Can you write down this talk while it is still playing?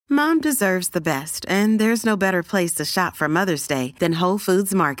Mom deserves the best, and there's no better place to shop for Mother's Day than Whole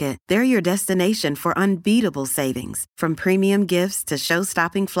Foods Market. They're your destination for unbeatable savings, from premium gifts to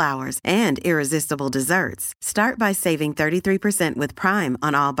show-stopping flowers and irresistible desserts. Start by saving 33% with Prime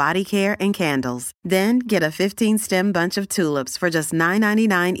on all body care and candles. Then get a 15-stem bunch of tulips for just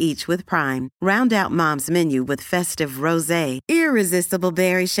 $9.99 each with Prime. Round out Mom's menu with festive rosé, irresistible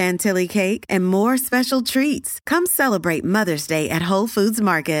berry chantilly cake, and more special treats. Come celebrate Mother's Day at Whole Foods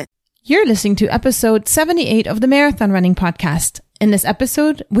Market. You're listening to episode 78 of the Marathon Running Podcast. In this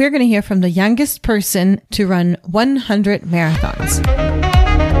episode, we're going to hear from the youngest person to run 100 marathons.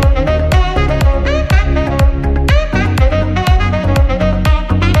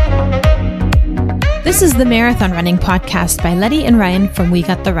 This is the Marathon Running Podcast by Letty and Ryan from We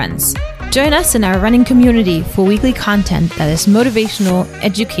Got the Runs. Join us in our running community for weekly content that is motivational,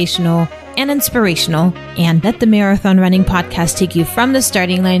 educational, and inspirational, and let the Marathon Running Podcast take you from the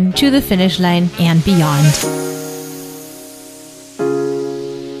starting line to the finish line and beyond.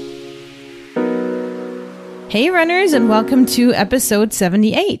 Hey runners, and welcome to episode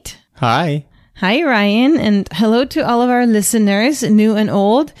 78. Hi. Hi Ryan, and hello to all of our listeners, new and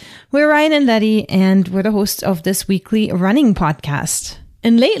old. We're Ryan and Letty, and we're the hosts of this weekly running podcast.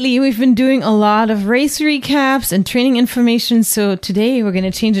 And lately, we've been doing a lot of race recaps and training information. So today, we're going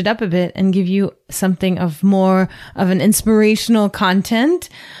to change it up a bit and give you something of more of an inspirational content.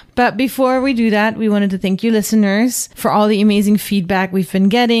 But before we do that, we wanted to thank you listeners for all the amazing feedback we've been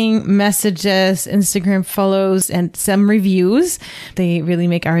getting, messages, Instagram follows, and some reviews. They really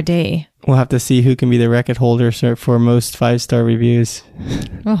make our day. We'll have to see who can be the record holder for most 5-star reviews.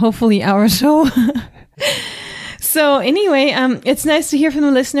 Well, hopefully our show. So anyway, it's nice to hear from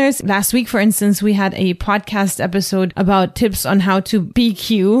the listeners. Last week, for instance, we had a podcast episode about tips on how to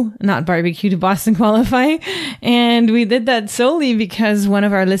BQ, not barbecue, to Boston qualify. And we did that solely because one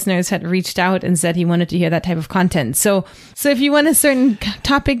of our listeners had reached out and said he wanted to hear that type of content. So if you want a certain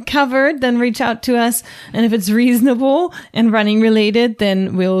topic covered, then reach out to us. And if it's reasonable and running related,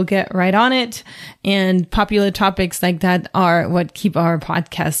 then we'll get right on it. And popular topics like that are what keep our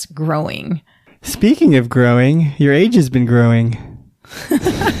podcast growing. Speaking of growing, your age has been growing. You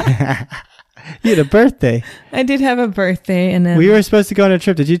had a birthday. I did have a birthday, and then we were supposed to go on a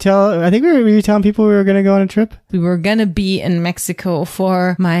trip. Did you tell? I think were you telling people we were going to go on a trip? We were going to be in Mexico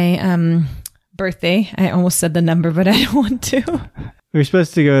for my birthday. I almost said the number, but I don't want to. We were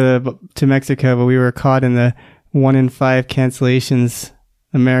supposed to go to Mexico, but we were caught in the 1 in 5 cancellations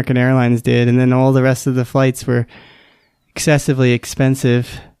American Airlines did, and then all the rest of the flights were excessively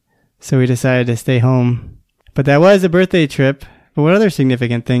expensive. So we decided to stay home. But that was a birthday trip. But what other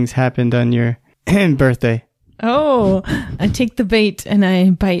significant things happened on your birthday? Oh, I take the bait and I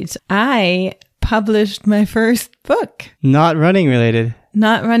bite. I published my first book. Not running related.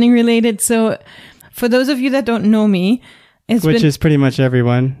 Not running related. So for those of you that don't know me, which is pretty much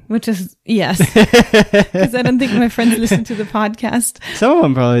everyone. Which is, yes. Because I don't think my friends listen to the podcast. Some of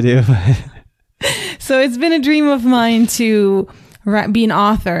them probably do. So it's been a dream of mine to be an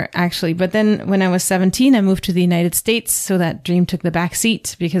author, actually. But then when I was 17, I moved to the United States. So that dream took the back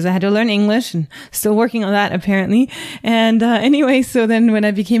seat because I had to learn English and still working on that, apparently. And anyway, so then when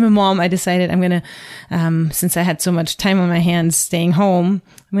I became a mom, I decided I'm going to, since I had so much time on my hands staying home,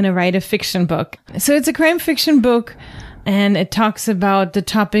 I'm going to write a fiction book. So it's a crime fiction book. And it talks about the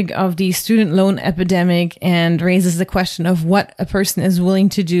topic of the student loan epidemic and raises the question of what a person is willing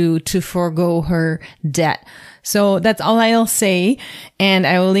to do to forego her debt. So that's all I'll say. And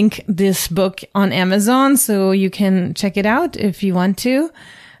I will link this book on Amazon so you can check it out if you want to.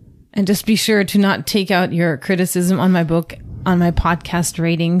 And just be sure to not take out your criticism on my book on my podcast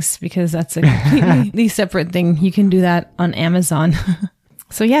ratings, because that's a completely separate thing. You can do that on Amazon.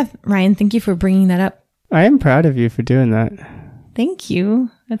 So yeah, Ryan, thank you for bringing that up. I am proud of you for doing that. Thank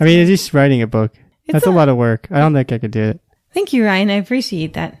you. I mean, it's just writing a book. That's a lot of work. I don't think I could do it. Thank you, Ryan. I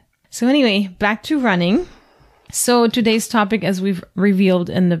appreciate that. So anyway, back to running. So today's topic, as we've revealed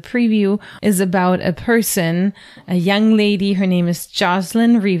in the preview, is about a person, a young lady. Her name is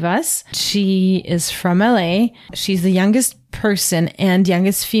Jocelyn Rivas. She is from LA. She's the youngest person and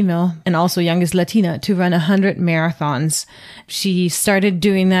youngest female and also youngest Latina to run 100 marathons. She started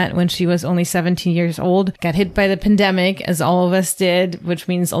doing that when she was only 17 years old, got hit by the pandemic, as all of us did, which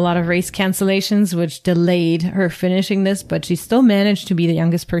means a lot of race cancellations, which delayed her finishing this, but she still managed to be the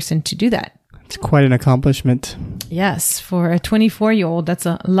youngest person to do that. It's quite an accomplishment. Yes, for a 24-year-old, that's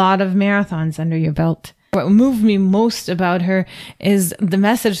a lot of marathons under your belt. What moved me most about her is the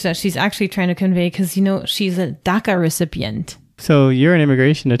message that she's actually trying to convey, because, you know, she's a DACA recipient. So you're an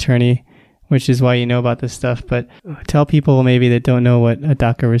immigration attorney. which is why you know about this stuff. But tell people maybe that don't know what a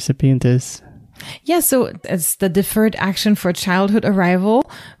DACA recipient is. Yeah, so it's the Deferred Action for Childhood Arrival,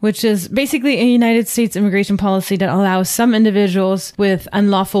 which is basically a United States immigration policy that allows some individuals with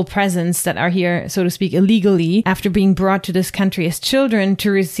unlawful presence that are here, so to speak, illegally after being brought to this country as children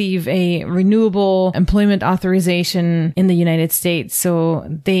to receive a renewable employment authorization in the United States. So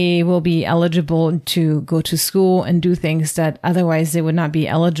they will be eligible to go to school and do things that otherwise they would not be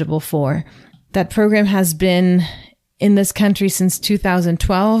eligible for. That program has been in this country since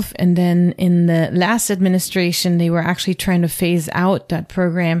 2012. And then in the last administration, they were actually trying to phase out that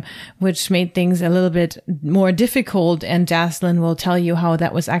program, which made things a little bit more difficult. And Jocelyn will tell you how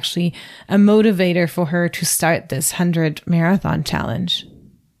that was actually a motivator for her to start this 100 marathon challenge.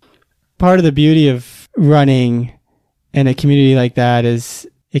 Part of the beauty of running in a community like that is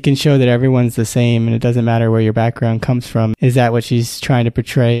it can show that everyone's the same and it doesn't matter where your background comes from. Is that what she's trying to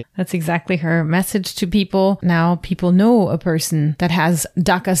portray? That's exactly her message to people. Now people know a person that has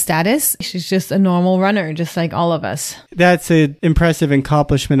DACA status. She's just a normal runner, just like all of us. That's an impressive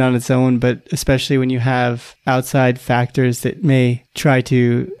accomplishment on its own, but especially when you have outside factors that may try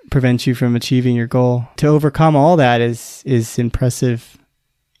to prevent you from achieving your goal. To overcome all that is impressive.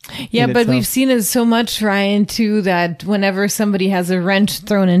 Yeah, but we've seen it so much, Ryan, too, that whenever somebody has a wrench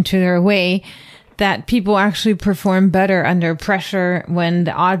thrown into their way, that people actually perform better under pressure when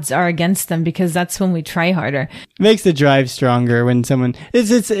the odds are against them, because that's when we try harder. It makes the drive stronger when someone... I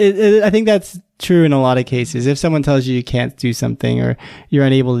think that's true in a lot of cases. If someone tells you can't do something or you're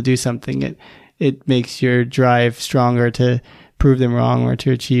unable to do something, it makes your drive stronger to prove them wrong or to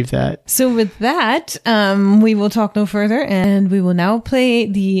achieve that. So with that, we will talk no further, and we will now play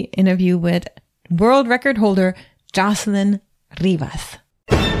the interview with world record holder Jocelyn Rivas.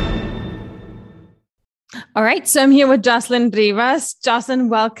 All right, so I'm here with Jocelyn Rivas. Jocelyn,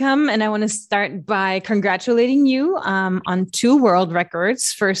 welcome. And I want to start by congratulating you on 2 world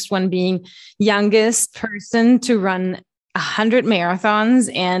records. First one being youngest person to run 100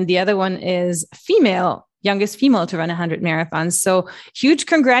 marathons, and the other one is youngest female to run 100 marathons. So huge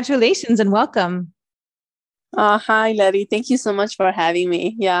congratulations and welcome. Hi, Letty. Thank you so much for having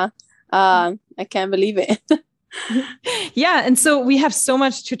me. Yeah, I can't believe it. Yeah. And so we have so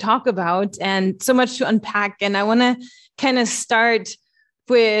much to talk about and so much to unpack. And I want to kind of start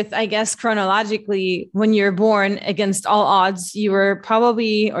with, I guess, chronologically, when you're born against all odds, you were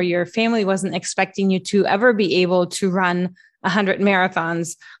probably, or your family wasn't expecting you to ever be able to run 100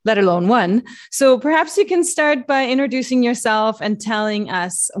 marathons, let alone one. So perhaps you can start by introducing yourself and telling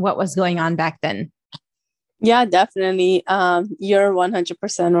us what was going on back then. Yeah, definitely. You're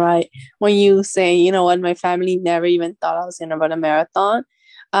 100% right. When you say, you know what, my family never even thought I was going to run a marathon.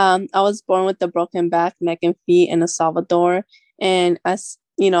 I was born with a broken back, neck, and feet in El Salvador. And as,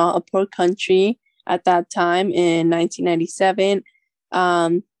 you know, a poor country at that time in 1997,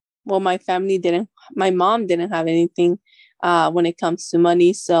 my mom didn't have anything when it comes to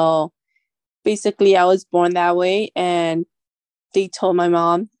money. So basically I was born that way, and they told my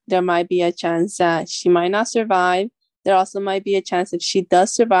mom there might be a chance that she might not survive. There also might be a chance if she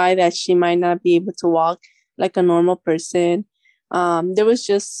does survive that she might not be able to walk like a normal person. There was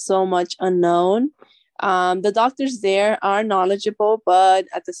just so much unknown. The doctors there are knowledgeable, but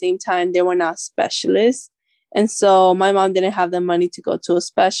at the same time, they were not specialists. And so my mom didn't have the money to go to a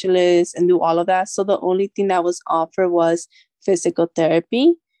specialist and do all of that. So the only thing that was offered was physical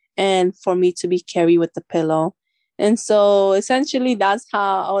therapy and for me to be carried with the pillow. And so essentially that's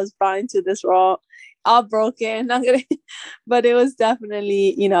how I was brought into this world, all broken. But it was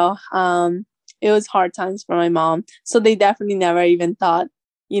definitely, you know, it was hard times for my mom. So they definitely never even thought,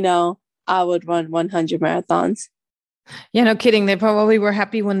 you know, I would run 100 marathons. Yeah, no kidding. They probably were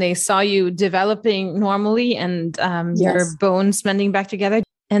happy when they saw you developing normally and your bones mending back together.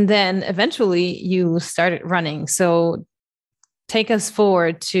 And then eventually you started running. So take us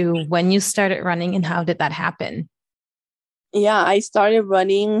forward to when you started running and how did that happen? Yeah, I started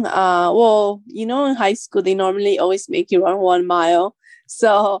running. Well, you know, in high school, they normally always make you run 1 mile.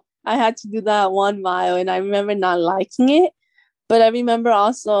 So I had to do that 1 mile, and I remember not liking it. But I remember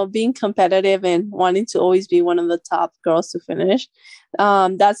also being competitive and wanting to always be one of the top girls to finish.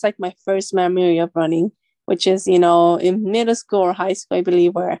 That's like my first memory of running, which is, you know, in middle school or high school, I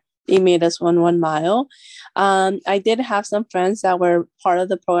believe, where they made us run 1 mile. I did have some friends that were part of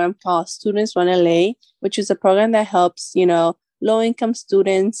the program called Students Run LA, which is a program that helps, you know, low-income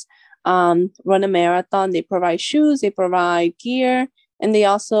students run a marathon. They provide shoes, they provide gear, and they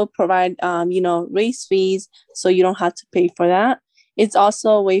also provide, you know, race fees, so you don't have to pay for that. It's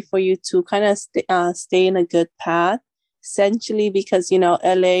also a way for you to kind of stay in a good path, essentially, because, you know,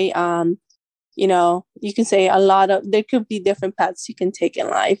 LA, you can say there could be different paths you can take in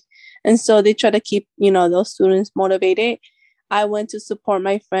life. And so they try to keep, those students motivated. I went to support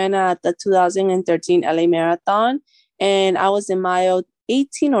my friend at the 2013 LA Marathon, and I was in mile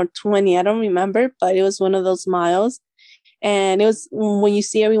 18 or 20. I don't remember, but it was one of those miles. And it was when you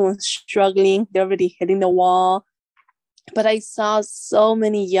see everyone struggling, they're already hitting the wall. But I saw so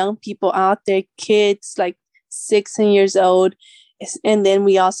many young people out there, kids like 16 years old. And then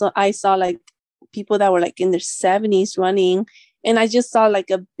I saw like people that were like in their 70s running. And I just saw like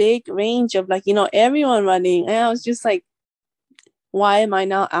a big range of like, everyone running. And I was just like, why am I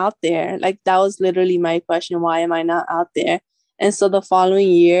not out there? Like, that was literally my question. Why am I not out there? And so the following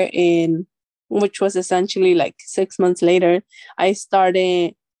year, which was essentially like 6 months later, I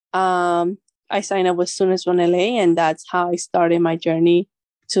started, I signed up with Students Run LA, and that's how I started my journey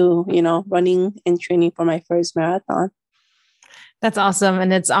to, running and training for my first marathon. That's awesome.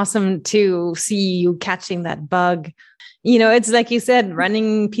 And it's awesome to see you catching that bug. It's like you said,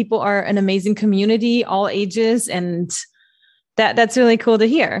 running people are an amazing community, all ages, and that's really cool to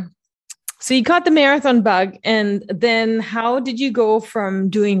hear. So you caught the marathon bug, and then how did you go from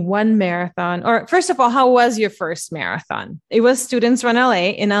doing one marathon? Or first of all, how was your first marathon? It was Students Run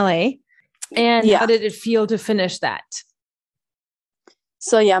LA in LA. And how did it feel to finish that?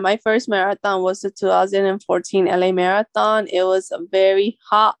 So my first marathon was the 2014 LA Marathon. It was a very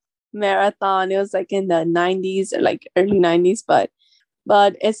hot marathon. It was like in the 90s or like early 90s,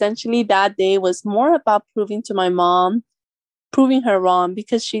 but essentially that day was more about proving her wrong,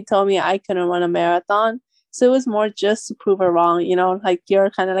 because she told me I couldn't run a marathon. So it was more just to prove her wrong, like you're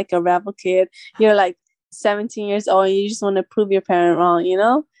kind of like a rebel kid. You're like 17 years old and you just want to prove your parent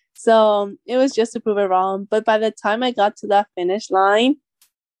wrong, So it was just to prove it wrong. But by the time I got to that finish line,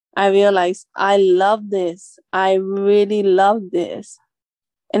 I realized I love this. I really love this.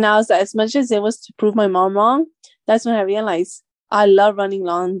 And I was like, as much as it was to prove my mom wrong, that's when I realized I love running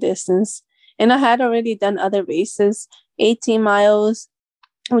long distance. And I had already done other races, 18 miles,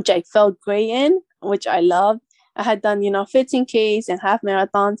 which I felt great in, which I loved. I had done, 15Ks and half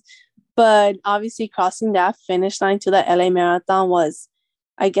marathons. But obviously crossing that finish line to the LA Marathon was,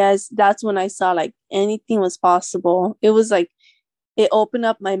 I guess that's when I saw like anything was possible. It was like, it opened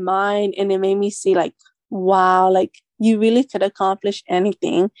up my mind and it made me see like, wow, like you really could accomplish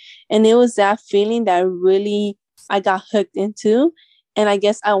anything. And it was that feeling that really I got hooked into. And I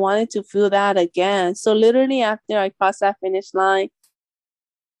guess I wanted to feel that again. So literally after I crossed that finish line,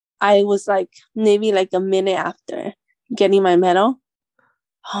 I was like maybe like a minute after getting my medal.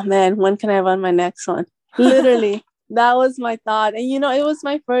 Oh man, when can I run my next one? Literally. That was my thought. And, it was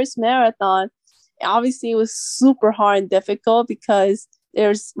my first marathon. Obviously, it was super hard and difficult because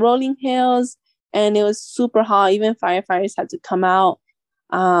there's rolling hills and it was super hot. Even firefighters had to come out.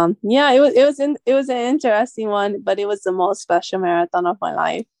 It was an interesting one, but it was the most special marathon of my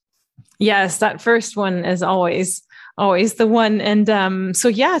life. Yes, that first one is always the one. And so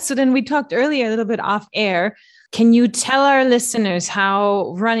then we talked earlier a little bit off air. Can you tell our listeners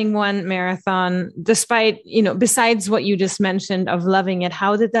how running one marathon, despite, besides what you just mentioned of loving it,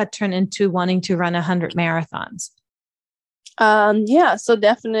 how did that turn into wanting to run 100 marathons? So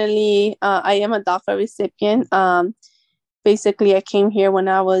definitely I am a DACA recipient. Basically, I came here when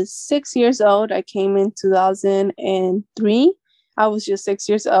I was 6 years old. I came in 2003. I was just 6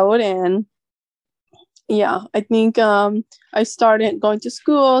 years old. And I think I started going to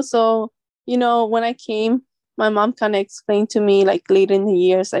school. So, when I came, my mom kind of explained to me like later in the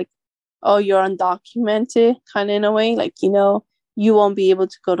years, like, oh, you're undocumented kind of in a way, like, you won't be able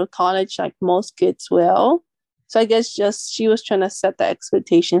to go to college like most kids will. So I guess just she was trying to set the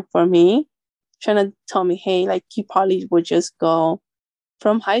expectation for me, trying to tell me, hey, like you probably would just go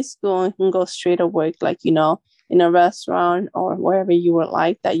from high school and go straight to work, like, in a restaurant or wherever you would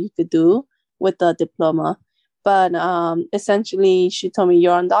like that you could do with a diploma. But essentially she told me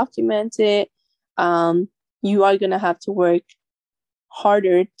you're undocumented. You are going to have to work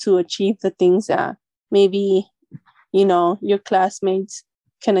harder to achieve the things that maybe, your classmates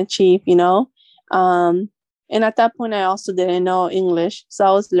can achieve, And at that point, I also didn't know English. So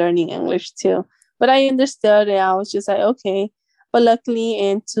I was learning English too. But I understood it. I was just like, okay. But luckily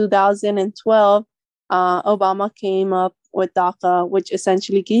in 2012, Obama came up with DACA, which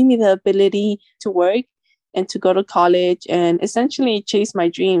essentially gave me the ability to work and to go to college and essentially chase my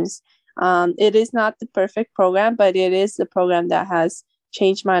dreams. It is not the perfect program, but it is the program that has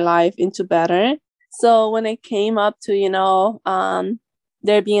changed my life into better. So when it came up to,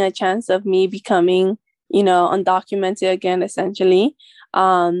 there being a chance of me becoming, undocumented again, essentially,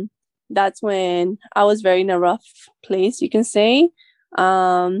 that's when I was very in a rough place, you can say.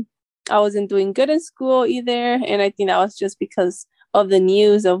 I wasn't doing good in school either. And I think that was just because of the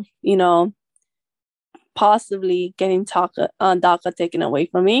news of, possibly getting DACA taken away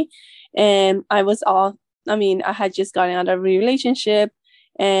from me. And I had just gotten out of a relationship,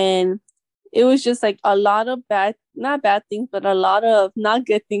 and it was just like a lot of not bad things, but a lot of not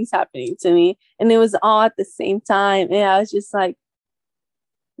good things happening to me. And it was all at the same time. And I was just like,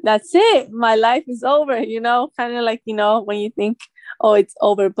 that's it. My life is over, kind of like, when you think, oh, it's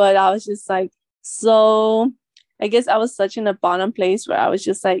over. But I was just like, so I guess I was such in a bottom place where I was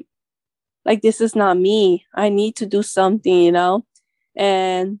just like, this is not me. I need to do something,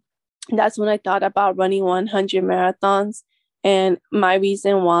 And that's when I thought about running 100 marathons. And my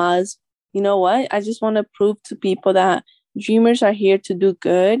reason was, you know what? I just want to prove to people that dreamers are here to do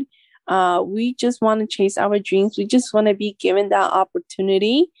good. We just want to chase our dreams. We just want to be given that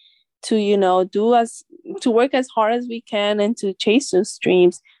opportunity to, to work as hard as we can and to chase those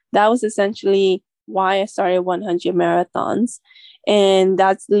dreams. That was essentially why I started 100 marathons. And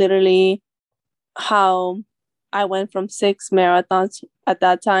that's literally how I went from 6 marathons at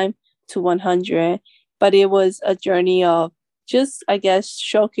that time to 100. But it was a journey of just, I guess,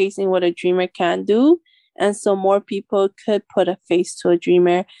 showcasing what a dreamer can do. And so more people could put a face to a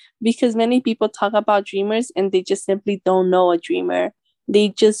dreamer, because many people talk about dreamers and they just simply don't know a dreamer.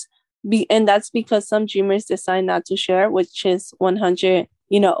 And that's because some dreamers decide not to share, which is 100%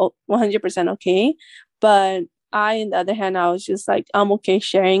 okay. But on the other hand, I was just like, I'm okay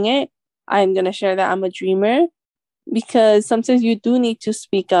sharing it. I'm going to share that I'm a dreamer, because sometimes you do need to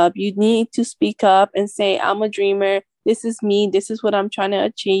speak up. You need to speak up and say, I'm a dreamer. This is me. This is what I'm trying to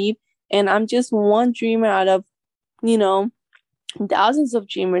achieve. And I'm just one dreamer out of, thousands of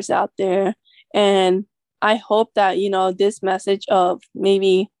dreamers out there. And I hope that, this message of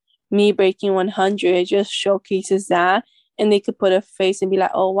maybe me breaking 100 just showcases that, and they could put a face and be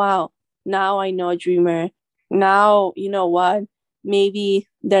like, oh, wow, now I know a dreamer. Now, you know what? Maybe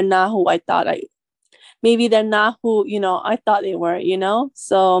they're not who I thought maybe they're not who, I thought they were,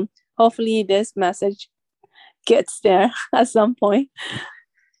 So hopefully this message gets there at some point.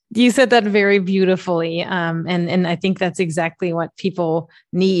 You said that very beautifully. And I think that's exactly what people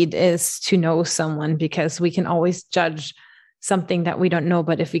need, is to know someone, because we can always judge something that we don't know.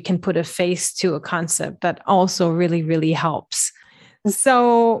 But if we can put a face to a concept, that also really, really helps.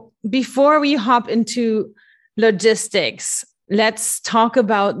 So before we hop into logistics, let's talk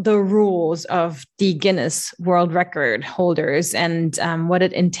about the rules of the Guinness World Record holders and what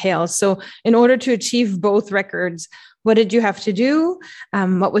it entails. So in order to achieve both records, what did you have to do?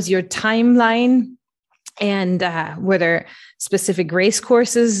 What was your timeline? And were there specific race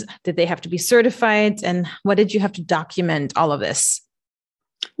courses? Did they have to be certified? And what did you have to document all of this?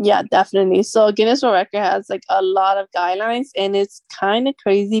 Yeah, definitely. So Guinness World Record has like a lot of guidelines, and it's kind of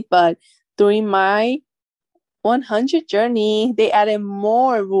crazy. But during my 100 journey, they added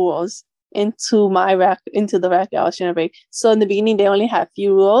more rules into the record I was trying to break. So in the beginning, they only had a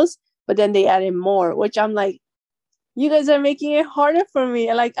few rules, but then they added more, which I'm like, you guys are making it harder for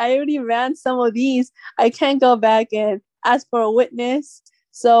me. Like, I already ran some of these. I can't go back and ask for a witness.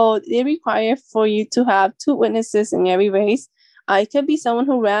 So they require for you to have 2 witnesses in every race. It could be someone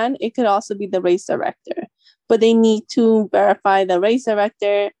who ran. It could also be the race director. But they need to verify the race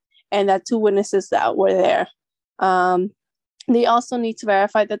director and that 2 witnesses that were there. They also need to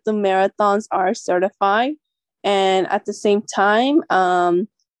verify that the marathons are certified, and at the same time,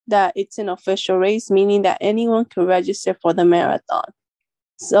 that it's an official race, meaning that anyone can register for the marathon.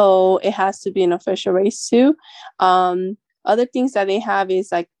 So it has to be an official race too. Other things that they have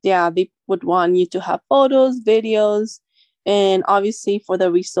is like, they would want you to have photos, videos, and obviously for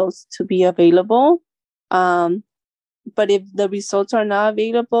the results to be available. But if the results are not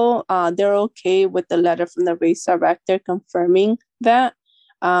available, they're okay with the letter from the race director confirming that.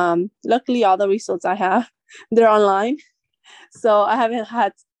 Luckily, all the results I have, they're online. So I haven't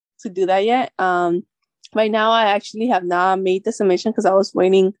had to do that yet. Right now, I actually have not made the submission because I was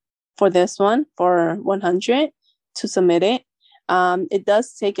waiting for this one, for 100, to submit it. It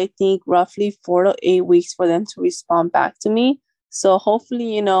does take, I think, roughly 4 to 8 weeks for them to respond back to me. So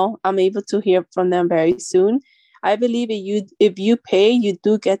hopefully, I'm able to hear from them very soon. I believe if you pay, you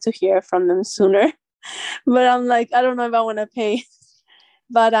do get to hear from them sooner. But I'm like, I don't know if I want to pay.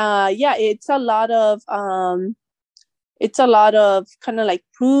 But it's a lot of kind of like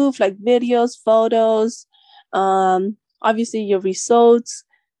proof, like videos, photos, obviously your results.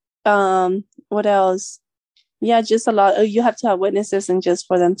 What else? Yeah, just a lot. You have to have witnesses and just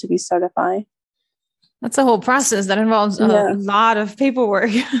for them to be certified. That's a whole process that involves a lot of paperwork.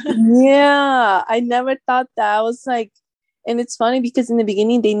 Yeah, I never thought that. I was like, And it's funny because in the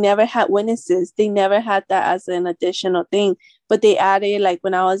beginning, they never had witnesses. They never had that as an additional thing. But they added like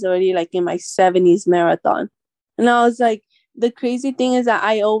when I was already like in my 70s marathon. And I was like, the crazy thing is that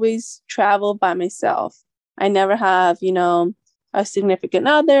I always travel by myself. I never have, a significant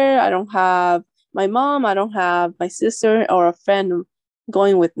other. I don't have my mom. I don't have my sister or a friend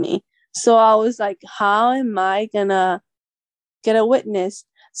going with me. So I was like, how am I gonna get a witness?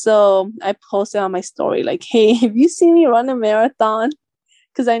 So I posted on my story, like, hey, have you seen me run a marathon?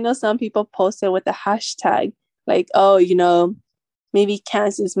 Because I know some people posted with the hashtag, like, oh, maybe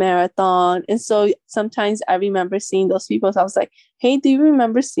Kansas Marathon. And so sometimes I remember seeing those people. So I was like, hey, do you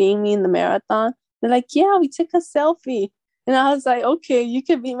remember seeing me in the marathon? They're like, yeah, we took a selfie. And I was like, okay, you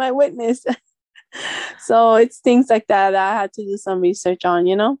can be my witness. So it's things like that I had to do some research on.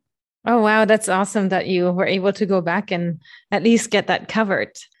 Oh, wow. That's awesome that you were able to go back and at least get that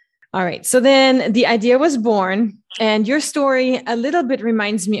covered. All right. So then the idea was born, and your story a little bit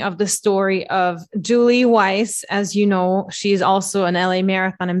reminds me of the story of Julie Weiss. As you know, she's also an LA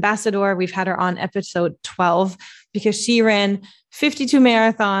Marathon ambassador. We've had her on episode 12 because she ran 52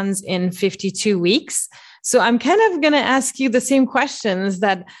 marathons in 52 weeks. So I'm kind of going to ask you the same questions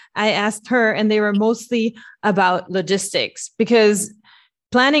that I asked her, and they were mostly about logistics, because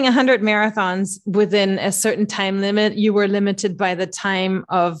planning 100 marathons within a certain time limit, you were limited by the time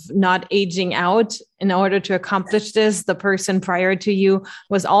of not aging out. In order to accomplish this, the person prior to you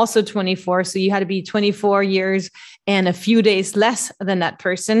was also 24. So you had to be 24 years and a few days less than that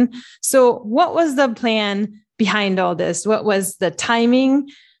person. So what was the plan behind all this? What was the timing,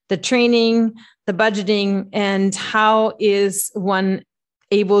 the training, the budgeting, and how is one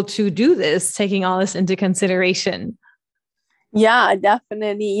able to do this, taking all this into consideration? Yeah,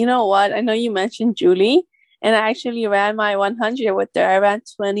 definitely. You know what? I know you mentioned Julie, and I actually ran my 100 with her. I ran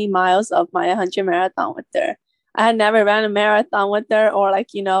 20 miles of my 100 marathon with her. I had never ran a marathon with her, or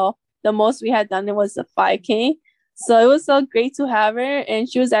the most we had done it was a 5K. So it was so great to have her. And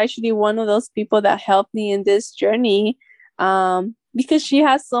she was actually one of those people that helped me in this journey, because she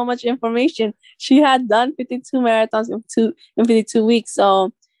has so much information. She had done 52 marathons in 52 weeks.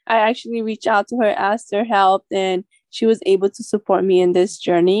 So I actually reached out to her, asked her help, and she was able to support me in this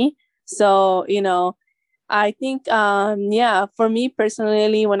journey. So, I think, for me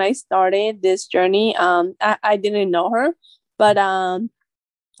personally, when I started this journey, I didn't know her, but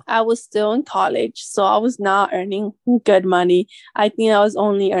I was still in college. So I was not earning good money. I think I was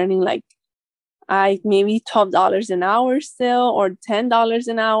only earning maybe $12 an hour still, or $10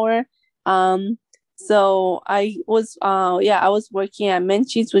 an hour. So I was, I was working at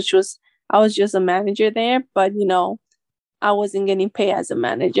Menchie's, I was just a manager there, but I wasn't getting paid as a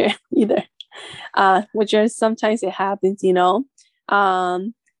manager either, which is sometimes it happens.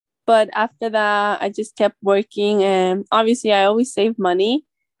 But after that, I just kept working, and obviously I always save money.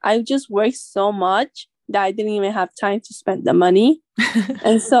 I just worked so much that I didn't even have time to spend the money.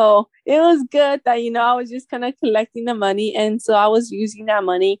 And so it was good that, I was just kind of collecting the money. And so I was using that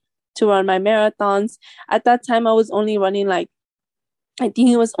money to run my marathons. At that time, I was only running I think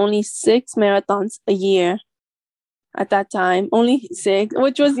it was only 6 marathons a year at that time. Only 6,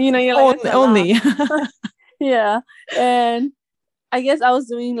 which was, you're like, only. Yeah. And I guess I was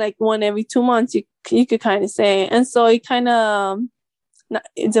doing one every 2 months, you could kind of say. And so it kind of,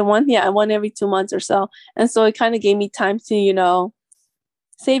 it's one every 2 months or so. And so it kind of gave me time to,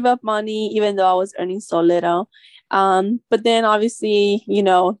 save up money, even though I was earning so little. But then obviously,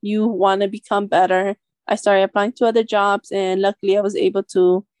 you want to become better. I started applying to other jobs, and luckily I was able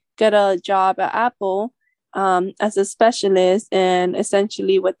to get a job at Apple as a specialist. And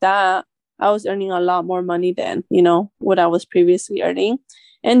essentially with that, I was earning a lot more money than, what I was previously earning.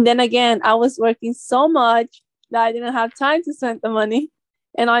 And then again, I was working so much that I didn't have time to spend the money.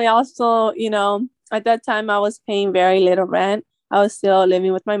 And I also, at that time I was paying very little rent. I was still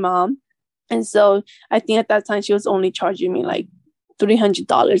living with my mom. And so I think at that time she was only charging me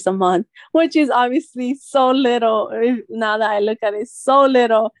 $300 a month, which is obviously so little. Now that I look at it, so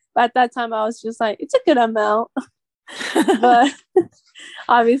little. But at that time I was just like, it's a good amount. But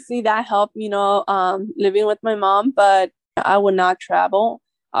obviously that helped, living with my mom. But I would not travel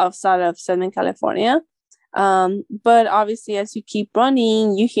outside of Southern California. But obviously as you keep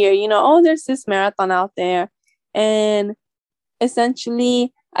running, you hear, oh, there's this marathon out there. And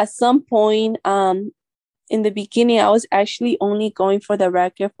essentially at some point, in the beginning, I was actually only going for the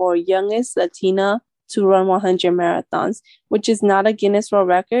record for youngest Latina to run 100 marathons, which is not a Guinness World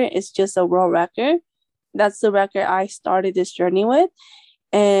Record. It's just a world record. That's the record I started this journey with.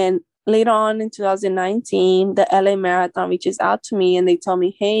 And later on in 2019, the LA Marathon reaches out to me and they tell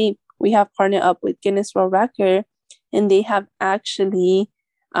me, hey, we have partnered up with Guinness World Record and they have actually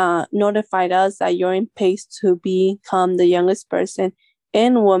notified us that you're in pace to become the youngest person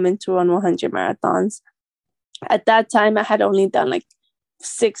in women to run 100 marathons. At that time, I had only done like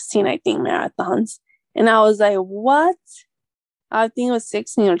 16, I think, marathons. And I was like, what? I think it was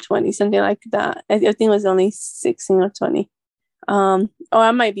 16 or 20, something like that. I think it was only 16 or 20. Or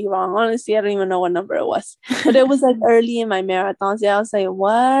I might be wrong. Honestly, I don't even know what number it was. But it was like early in my marathons. Yeah, I was like,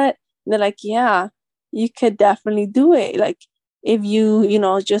 what? And they're like, yeah, you could definitely do it. Like, if you,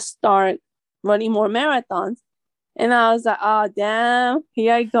 just start running more marathons. And I was like, oh, damn,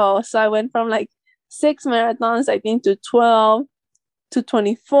 here I go. So I went from like 6 marathons, I think, to 12, to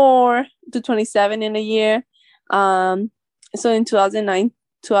 24, to 27 in a year. So in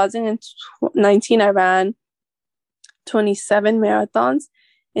 2019, I ran 27 marathons.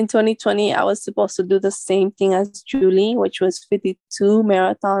 In 2020, I was supposed to do the same thing as Julie, which was 52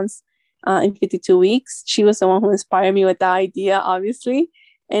 marathons in 52 weeks. She was the one who inspired me with the idea, obviously.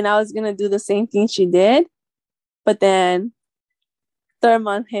 And I was going to do the same thing she did. But then third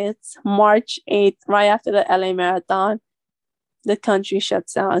month hits, March 8th, right after the LA Marathon, the country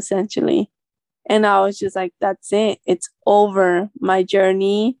shuts down essentially. And I was just like, that's it. It's over. My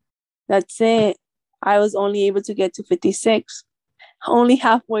journey. That's it. I was only able to get to 56, only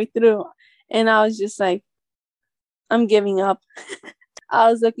halfway through. And I was just like, I'm giving up. I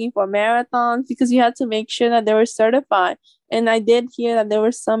was looking for marathons because you had to make sure that they were certified. And I did hear that there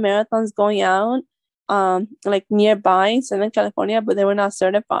were some marathons going out, like nearby in Southern California, but they were not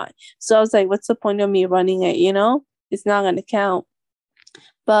certified. So I was like, what's the point of me running it? It's not going to count.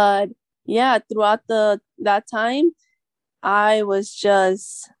 But yeah, throughout that time, I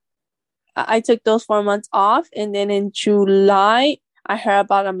took those 4 months off. And then in July, I heard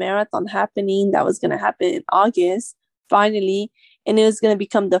about a marathon happening that was going to happen in August, finally. And it was going to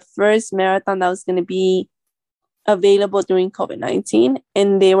become the first marathon that was going to be available during COVID-19.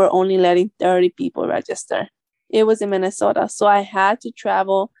 And they were only letting 30 people register. It was in Minnesota. So I had to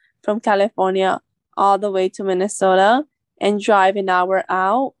travel from California all the way to Minnesota and drive an hour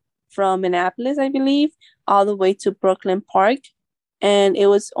out from Minneapolis, I believe, all the way to Brooklyn Park. And it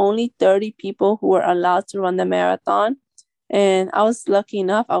was only 30 people who were allowed to run the marathon. And I was lucky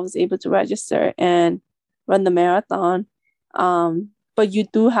enough, I was able to register and run the marathon. But you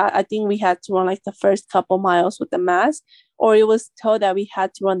do have, I think we had to run like the first couple miles with the mask, or it was told that we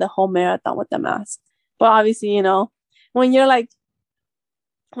had to run the whole marathon with the mask. But obviously, when you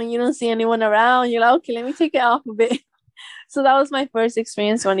don't see anyone around, you're like, okay, let me take it off a bit. So that was my first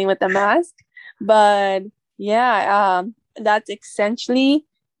experience running with the mask. But yeah, that's essentially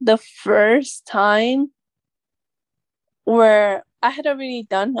the first time where I had already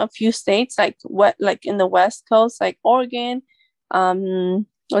done a few states, like in the West Coast, like Oregon,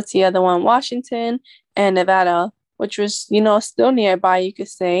 what's the other one? Washington and Nevada, which was, still nearby, you could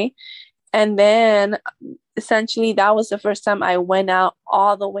say. And then essentially that was the first time I went out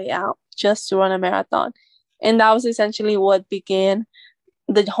all the way out just to run a marathon. And that was essentially what began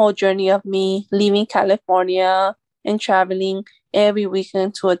the whole journey of me leaving California and traveling every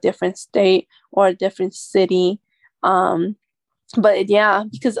weekend to a different state or a different city. But yeah,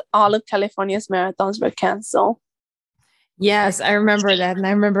 because all of California's marathons were canceled. Yes, I remember that. And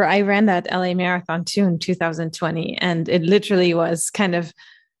I remember I ran that LA Marathon too in 2020. And it literally was kind of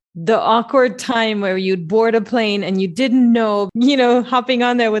the awkward time where you'd board a plane and you didn't know, hopping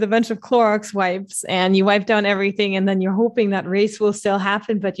on there with a bunch of Clorox wipes and you wipe down everything. And then you're hoping that race will still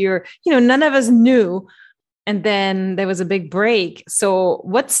happen, but none of us knew. And then there was a big break. So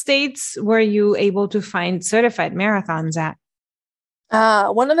what states were you able to find certified marathons at?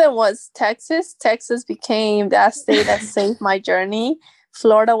 One of them was Texas. Texas became that state that saved my journey.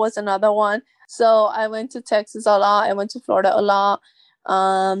 Florida was another one. So I went to Texas a lot. I went to Florida a lot.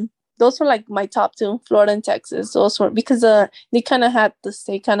 Those were like my top two, Florida and Texas. Those were because they kind of had the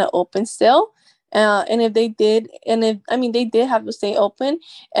state kind of open still. And if they did, they did have to stay open,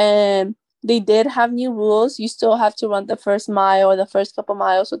 and they did have new rules. You still have to run the first mile or the first couple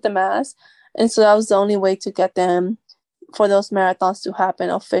miles with the mask. And so that was the only way to get them for those marathons to happen,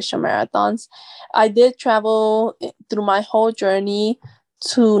 official marathons. I did travel through my whole journey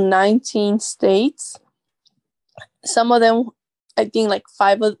to 19 states. Some of them, I think like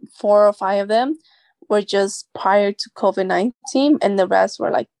 4 or 5 of them were just prior to COVID-19, and the rest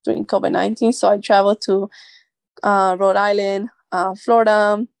were like during COVID-19. So I traveled to Rhode Island,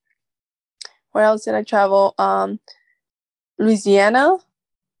 Florida. Where else did I travel? Louisiana.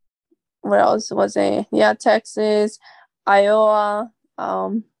 Where else was it? Yeah, Texas, Iowa,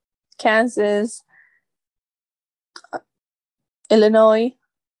 Kansas, Illinois.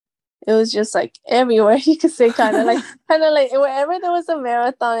 It was just like everywhere, you could say, kind of like wherever there was a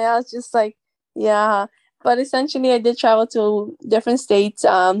marathon, I was just like, yeah. But essentially, I did travel to different states.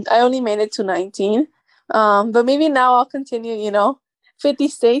 I only made it to 19. But maybe now I'll continue, 50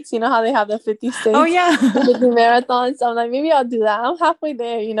 states. You know how they have the 50 states? Oh, yeah. 50 marathons. I'm like, maybe I'll do that. I'm halfway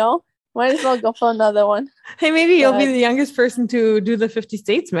there. Might as well go for another one. Hey, maybe you'll be the youngest person to do the 50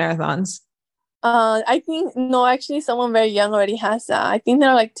 states marathons. I think, no, actually someone very young already has that. I think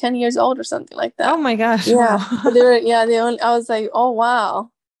they're like 10 years old or something like that. Oh my gosh. Yeah. Wow. But I was like, oh, wow.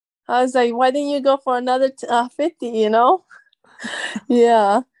 I was like, why didn't you go for another 50,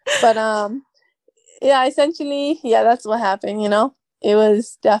 Yeah. But, yeah, essentially, yeah, that's what happened, It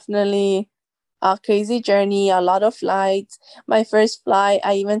was definitely a crazy journey, a lot of flights. My first flight,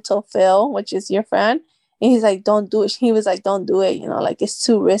 I even told Phil, which is your friend, and he's like, don't do it. He was like, don't do it, like it's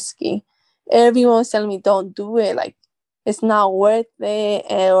too risky. Everyone was telling me, don't do it. Like, it's not worth it.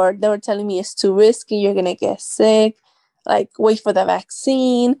 Or they were telling me it's too risky. You're going to get sick. Like, wait for the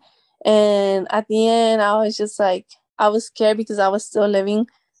vaccine. And at the end, I was just like, I was scared because I was still living,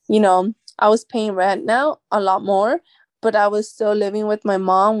 I was paying rent now a lot more, but I was still living with my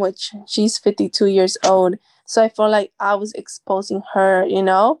mom, which she's 52 years old. So I felt like I was exposing her,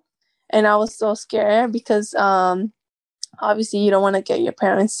 and I was so scared because obviously you don't want to get your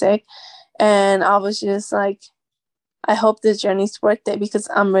parents sick. And I was just like, I hope this journey's worth it because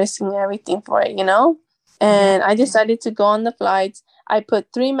I'm risking everything for it, And I decided to go on the flights. I put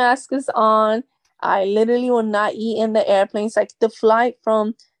 3 masks on. I literally will not eat in the airplanes. Like the flight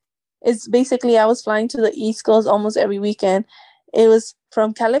it's basically, I was flying to the East Coast almost every weekend. It was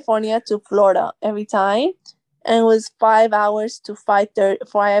from California to Florida every time. And it was 5 hours to 5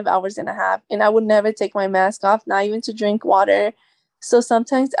 hours and a half. And I would never take my mask off, not even to drink water. So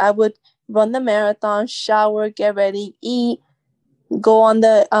sometimes I would run the marathon, shower, get ready, eat, go on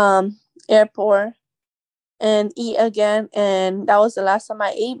the airport and eat again. And that was the last time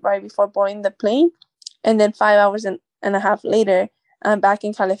I ate right before boarding the plane. And then 5 hours and a half later, I'm back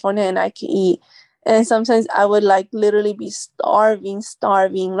in California and I can eat. And sometimes I would like literally be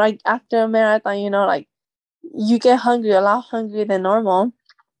starving. Right after a marathon, like you get hungry, a lot hungrier than normal.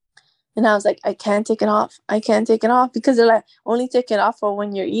 And I was like, I can't take it off because they're like, only take it off for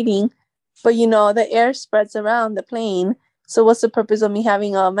when you're eating. But the air spreads around the plane. So what's the purpose of me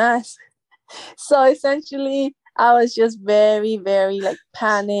having a mask? So essentially, I was just very, very like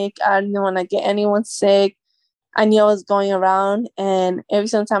panic. I didn't want to get anyone sick. I knew I was going around, and every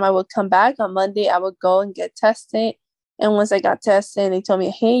single time I would come back on Monday, I would go and get tested. And once I got tested, they told me,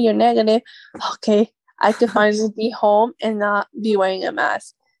 hey, you're negative. Okay, I could finally be home and not be wearing a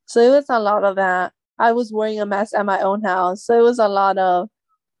mask. So it was a lot of that. I was wearing a mask at my own house. So it was a lot of,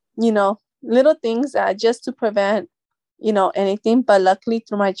 little things that just to prevent, anything. But luckily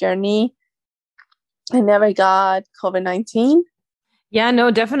through my journey, I never got COVID-19. Yeah,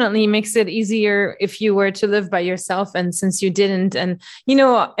 no, definitely makes it easier if you were to live by yourself. And since you didn't, and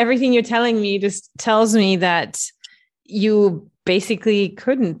everything you're telling me just tells me that you basically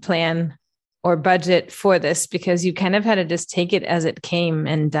couldn't plan or budget for this because you kind of had to just take it as it came.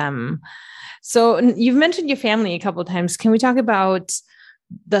 And so you've mentioned your family a couple of times. Can we talk about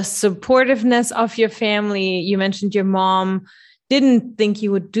the supportiveness of your family? You mentioned your mom didn't think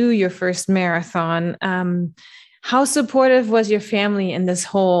you would do your first marathon. How supportive was your family in this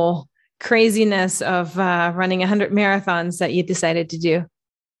whole craziness of running 100 marathons that you decided to do?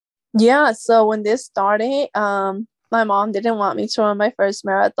 Yeah, so when this started, my mom didn't want me to run my first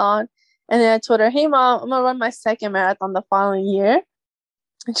marathon. And then I told her, hey, Mom, I'm going to run my second marathon the following year.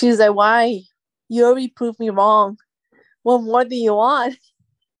 And she's like, why? You already proved me wrong. What more do you want?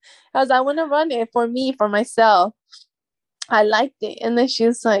 I was like, I want to run it for me, for myself. I liked it. And then she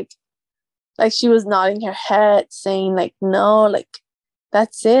was like she was nodding her head saying like, no, like,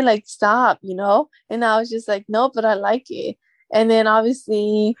 that's it. Like, stop, And I was just like, no, but I like it. And then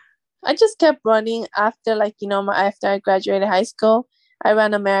obviously I just kept running after after I graduated high school. I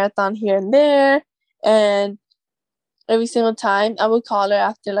ran a marathon here and there. And every single time I would call her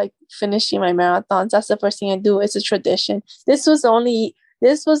after finishing my marathons. That's the first thing I do. It's a tradition. This was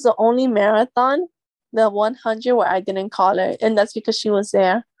the only marathon, the 100, where I didn't call her. And that's because she was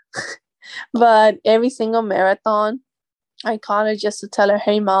there. But every single marathon, I call her just to tell her,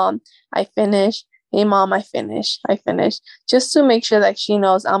 hey, Mom, I finished. Hey, Mom, I finished. Just to make sure that she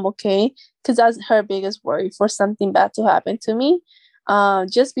knows I'm okay. Because that's her biggest worry, for something bad to happen to me.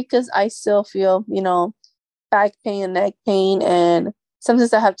 Just because I still feel, back pain and neck pain. And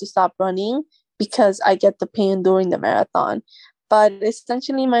sometimes I have to stop running because I get the pain during the marathon. But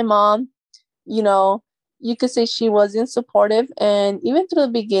essentially, my mom, you could say she wasn't supportive. And even through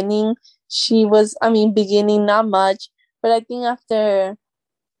the beginning, she was, beginning, not much. But I think after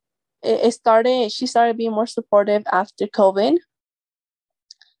she started being more supportive after COVID,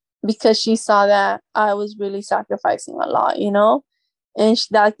 because she saw that I was really sacrificing a lot, And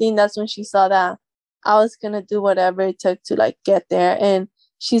I think that's when she saw that I was going to do whatever it took to like get there. And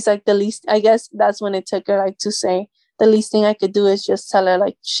she's like, the least, I guess that's when it took her like to say, the least thing I could do is just tell her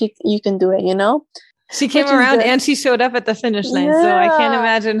like, you can do it, She came around and she showed up at the finish line. Yeah. So I can't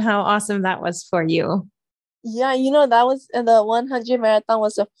imagine how awesome that was for you. Yeah. That was the 100 marathon that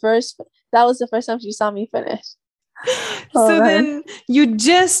was the first time she saw me finish. Then you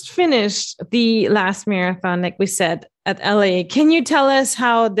just finished the last marathon, like we said, at LA. Can you tell us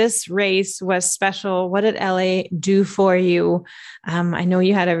how this race was special? What did LA do for you? I know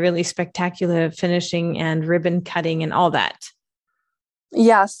you had a really spectacular finishing and ribbon cutting and all that.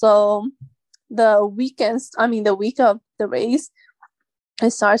 Yeah. So the week of the race,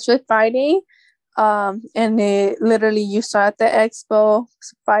 it starts with Friday. And literally you start at the expo.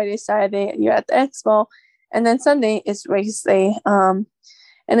 Friday, Saturday, you're at the expo. And then Sunday is race day. And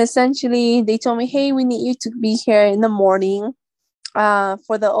essentially they told me, hey, we need you to be here in the morning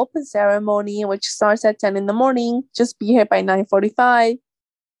for the open ceremony, which starts at 10 in the morning. Just be here by 9:45.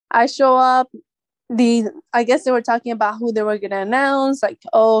 I show up. I guess they were talking about who they were going to announce. Like,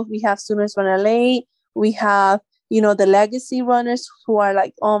 oh, we have students running late. We have, the legacy runners who are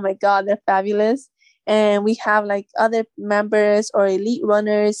like, oh my God, they're fabulous. And we have like other members or elite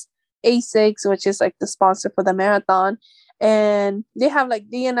runners, ASICS, which is like the sponsor for the marathon. And they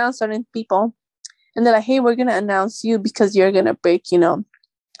announce certain people. And they're like, hey, we're going to announce you because you're going to break,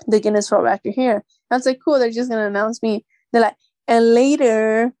 the Guinness World Record here. I was like, cool, they're just going to announce me. They're like, and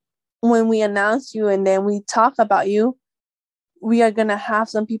later when we announce you and then we talk about you, we are going to have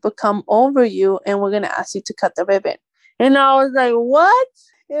some people come over you and we're going to ask you to cut the ribbon. And I was like, what?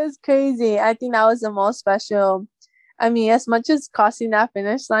 It was crazy. I think that was the most special. As much as crossing that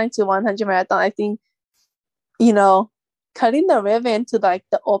finish line to 100 marathon, I think, cutting the ribbon to like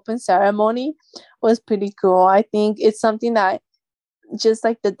the open ceremony was pretty cool. I think it's something that just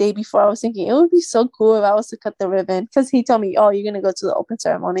like the day before I was thinking it would be so cool if I was to cut the ribbon, because he told me, oh, you're going to go to the open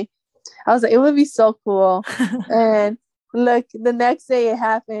ceremony. I was like, it would be so cool. And look, the next day it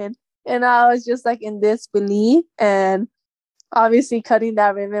happened and I was just like in disbelief, and obviously cutting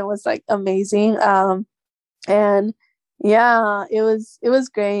that ribbon was like amazing. And yeah, it was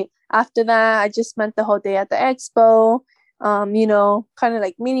great. After that, I just spent the whole day at the expo, kind of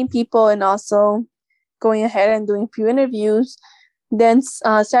like meeting people and also going ahead and doing few interviews. Then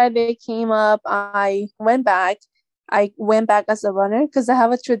Saturday came up. I went back as a runner because I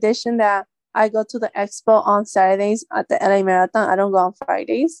have a tradition that I go to the expo on Saturdays at the LA Marathon. I don't go on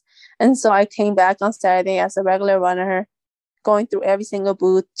Fridays. And so I came back on Saturday as a regular runner, going through every single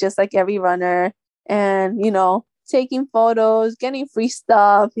booth, just like every runner, and, taking photos, getting free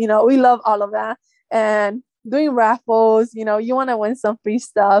stuff. We love all of that. And doing raffles, you want to win some free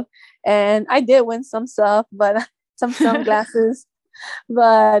stuff. And I did win some stuff, but some sunglasses.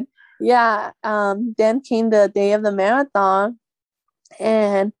 But yeah, then came the day of the marathon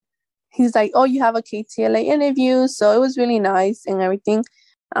and he's like, oh, you have a KTLA interview. So it was really nice and everything.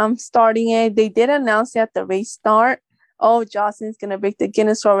 Starting it, they did announce it at the race start. Oh, Jocelyn's going to break the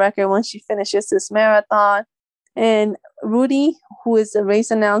Guinness World Record when she finishes this marathon. And Rudy, who is the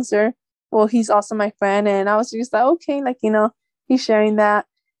race announcer, well, he's also my friend. And I was just like, okay, he's sharing that.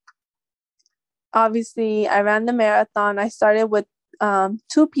 Obviously, I ran the marathon. I started with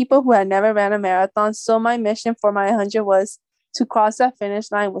 2 people who had never ran a marathon. So my mission for my 100 was to cross that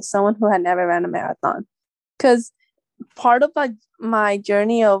finish line with someone who had never ran a marathon. Because part of my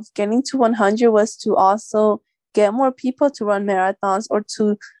journey of getting to 100 was to also get more people to run marathons or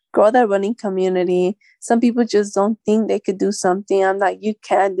to grow their running community. Some people just don't think they could do something. I'm like, you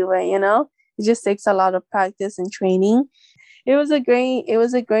can do it, It just takes a lot of practice and training. It was a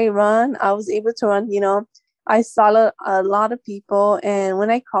great run. I was able to run, I saw a lot of people. And when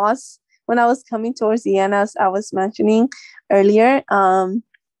I was coming towards the end, as I was mentioning earlier, in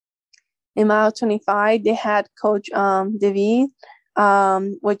mile 25, they had Coach David,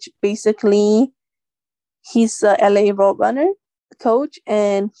 which basically he's a LA Road Runner coach,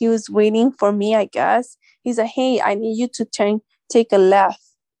 and he was waiting for me, I guess. He's like, hey, I need you to take a left.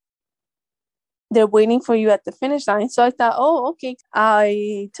 They're waiting for you at the finish line. So I thought, oh, okay.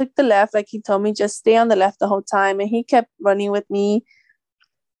 I took the left, like he told me, just stay on the left the whole time. And he kept running with me.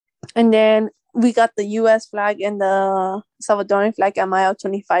 And then we got the US flag and the Salvadoran flag at mile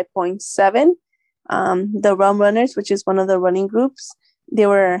 25.7. The Rum Runners, which is one of the running groups. they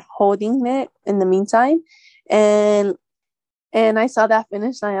were holding it in the meantime. And I saw that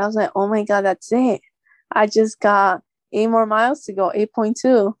finish line. I was like, oh my God, that's it. I just got 8 more miles to go,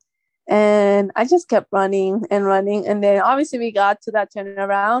 8.2. And I just kept running and running. And then obviously we got to that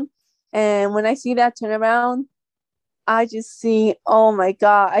turnaround. And when I see that turnaround, I just see, oh my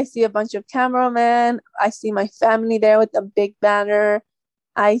God, I see a bunch of cameramen. I see my family there with a big banner.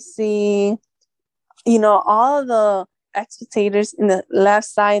 I see, all the spectators in the left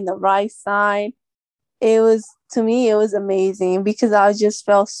side and the right side. To me, it was amazing because I just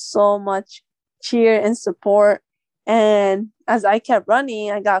felt so much cheer and support. And as I kept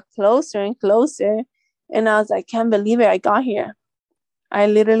running, I got closer and closer. And I was like, can't believe it, I got here. I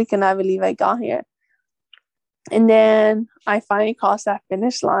literally cannot believe I got here. And then I finally crossed that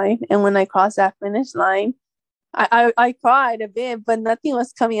finish line. And when I crossed that finish line, I cried a bit, but nothing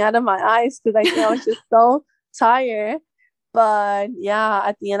was coming out of my eyes because I think I was just so tired. But yeah,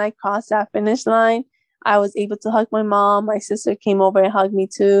 at the end, I crossed that finish line. I was able to hug my mom. My sister came over and hugged me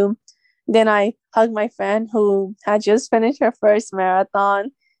too. Then I hugged my friend who had just finished her first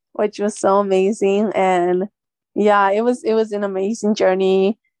marathon, which was so amazing. And yeah, it was an amazing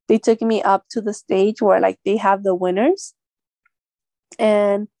journey. They took me up to the stage where like they have the winners,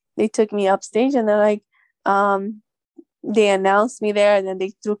 and they took me upstage, and they're like, they announced me there, and then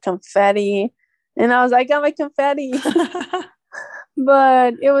they threw confetti, and I was like, I got my confetti.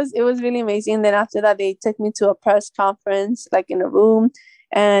 But it was really amazing. Then after that, they took me to a press conference, like in a room,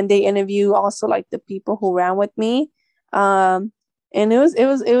 and they interview also like the people who ran with me. And it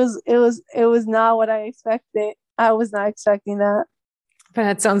was not what I expected. I was not expecting that. But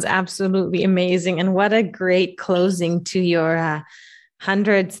that sounds absolutely amazing. And what a great closing to your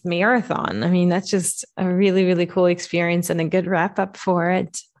 100th marathon. I mean, that's just a really, really cool experience and a good wrap up for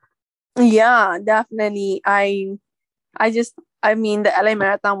it. Yeah, definitely. I mean, the LA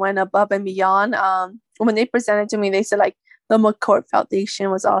Marathon went above and beyond. When they presented to me, they said like the McCourt Foundation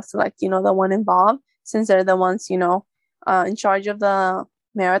was also like, the one involved, since they're the ones, in charge of the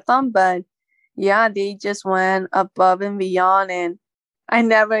marathon. But yeah, they just went above and beyond, and I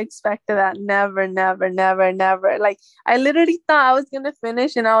never expected that. Never. Like, I literally thought I was going to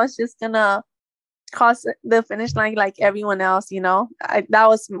finish and I was just going to cross the finish line like everyone else, that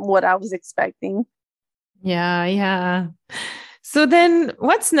was what I was expecting. Yeah. So then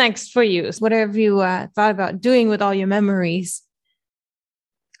what's next for you? What have you thought about doing with all your memories?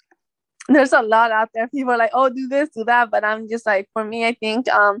 There's a lot out there. People are like, oh, do this, do that. But I'm just like, for me, I think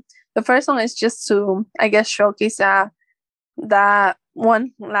the first one is just to, I guess, showcase that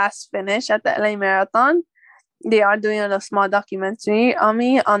one last finish at the LA Marathon. They are doing a small documentary on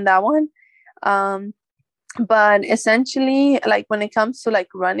me on that one. But essentially, like when it comes to like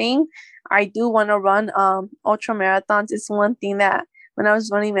running, I do want to run ultra marathons. It's one thing that when I was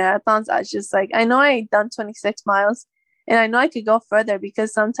running marathons, I was just like, I know I done 26 miles and I know I could go further,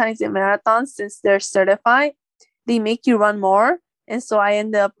 because sometimes in marathons, since they're certified, they make you run more. And so I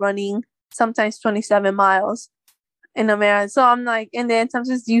ended up running sometimes 27 miles in a marathon. So I'm like, and then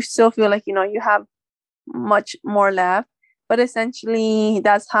sometimes you still feel like, you have much more left. But essentially,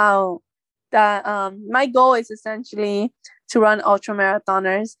 that's how that my goal is essentially to run ultra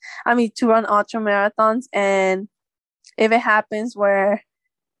marathons. And if it happens where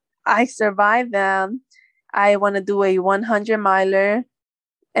I survive them, I want to do a 100 miler.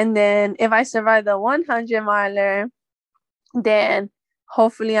 And then if I survive the 100 miler, then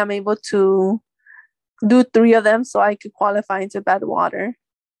hopefully I'm able to do 3 of them so I could qualify into Badwater,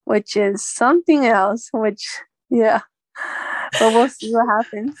 which is something else, yeah. But we'll see what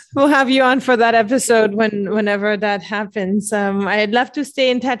happens. We'll have you on for that episode whenever that happens. I'd love to stay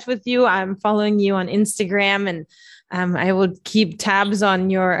in touch with you. I'm following you on Instagram, and I will keep tabs on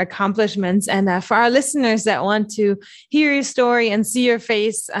your accomplishments. And for our listeners that want to hear your story and see your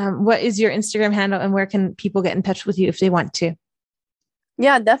face, what is your Instagram handle and where can people get in touch with you if they want to?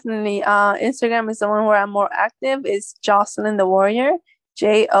 Yeah, definitely. Instagram is the one where I'm more active. It's Jocelyn the Warrior,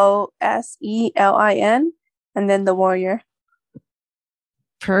 JOSELIN, and then the Warrior.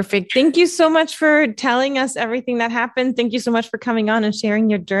 Perfect. Thank you so much for telling us everything that happened. Thank you so much for coming on and sharing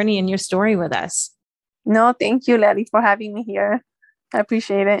your journey and your story with us. No, thank you, Letty, for having me here. I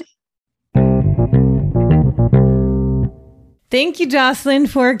appreciate it. Thank you, Jocelyn,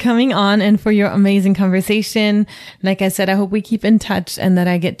 for coming on and for your amazing conversation. Like I said, I hope we keep in touch and that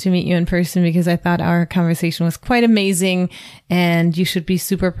I get to meet you in person, because I thought our conversation was quite amazing and you should be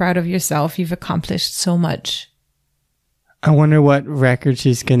super proud of yourself. You've accomplished so much. I wonder what record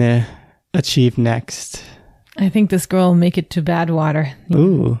she's going to achieve next. I think this girl will make it to Badwater.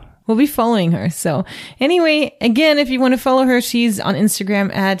 Ooh. we'll be following her. So anyway, again, if you want to follow her, she's on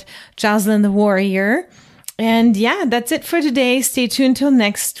Instagram at Jocelyn the Warrior. And yeah, that's it for today. Stay tuned till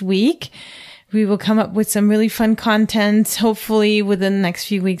next week. We will come up with some really fun content, hopefully within the next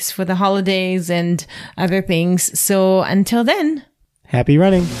few weeks for the holidays and other things. So until then, happy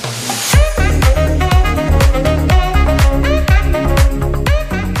running.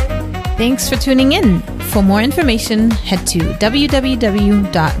 Thanks for tuning in. For more information, head to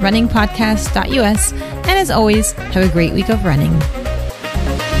www.runningpodcast.us. And as always, have a great week of running.